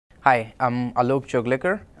Hi, I'm Alok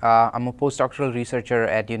Joglekar. I'm a postdoctoral researcher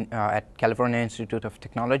at California Institute of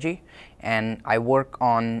Technology, and I work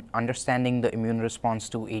on understanding the immune response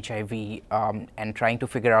to HIV and trying to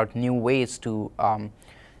figure out new ways to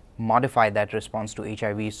modify that response to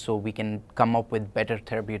HIV so we can come up with better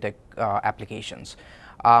therapeutic applications.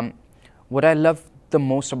 What I love the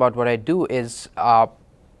most about what I do is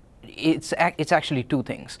it's actually two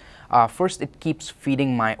things. First, it keeps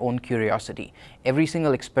feeding my own curiosity. Every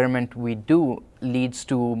single experiment we do leads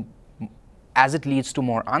to, as it leads to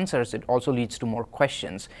more answers, it also leads to more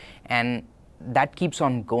questions, and that keeps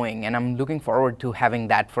on going. And I'm looking forward to having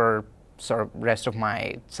that for sort of rest of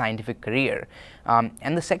my scientific career.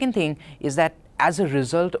 And the second thing is that as a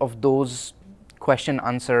result of those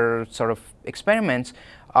question-answer sort of experiments,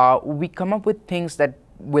 we come up with things that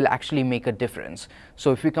will actually make a difference.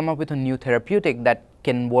 So if we come up with a new therapeutic that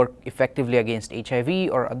can work effectively against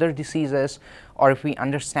HIV or other diseases, or if we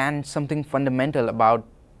understand something fundamental about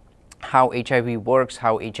how HIV works,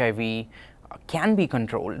 how HIV can be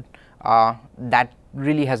controlled, that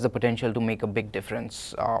really has the potential to make a big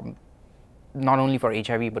difference, not only for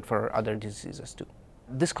HIV but for other diseases too.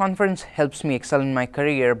 This conference helps me excel in my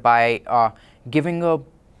career by giving a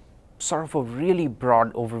sort of a really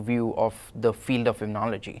broad overview of the field of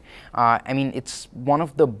immunology. I mean, it's one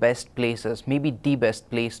of the best places, maybe the best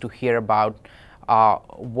place to hear about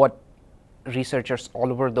what researchers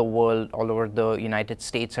all over the world, all over the United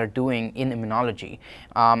States are doing in immunology.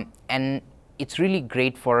 And it's really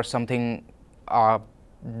great for something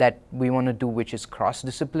that we want to do, which is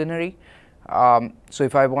cross-disciplinary. So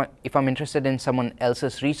if I'm interested in someone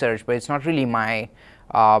else's research, but it's not really my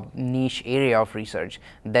niche area of research,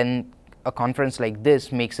 then a conference like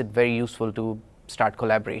this makes it very useful to start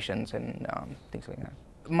collaborations and things like that.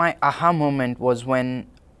 My aha moment was when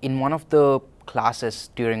in one of the classes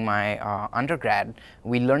during my undergrad,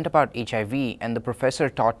 we learned about HIV, and the professor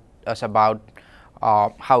taught us about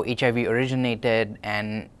how HIV originated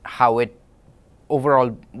and how it overall,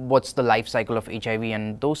 what's the life cycle of HIV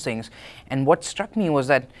and those things. And what struck me was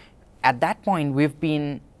that at that point, we've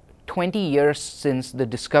been 20 years since the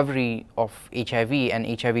discovery of HIV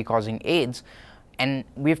and HIV causing AIDS, and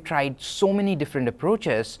we've tried so many different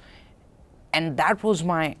approaches. And that was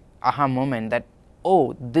my aha moment that,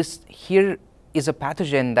 oh, here is a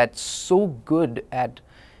pathogen that's so good at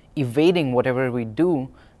evading whatever we do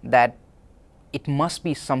that it must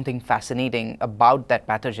be something fascinating about that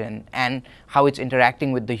pathogen and how it's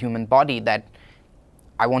interacting with the human body that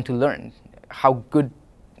I want to learn. How good,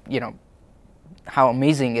 how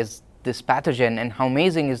amazing is this pathogen, and how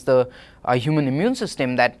amazing is the human immune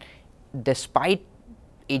system that despite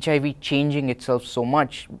HIV changing itself so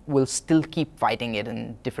much, will still keep fighting it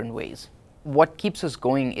in different ways. What keeps us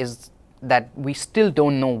going is that we still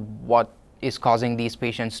don't know what is causing these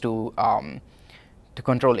patients to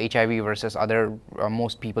control HIV versus other,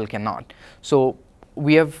 most people cannot. So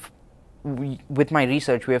with my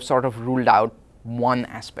research, we have sort of ruled out one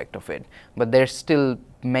aspect of it, but there's still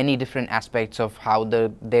many different aspects of how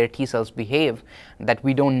their T cells behave that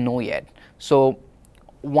we don't know yet. So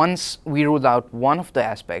once we rule out one of the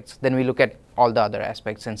aspects, then we look at all the other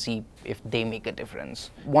aspects and see if they make a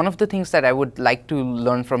difference. One of the things that I would like to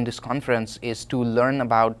learn from this conference is to learn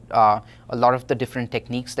about a lot of the different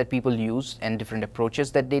techniques that people use and different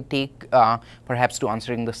approaches that they take, perhaps to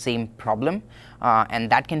answering the same problem.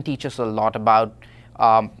 And that can teach us a lot about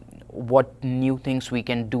what new things we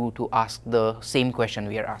can do to ask the same question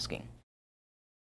we are asking.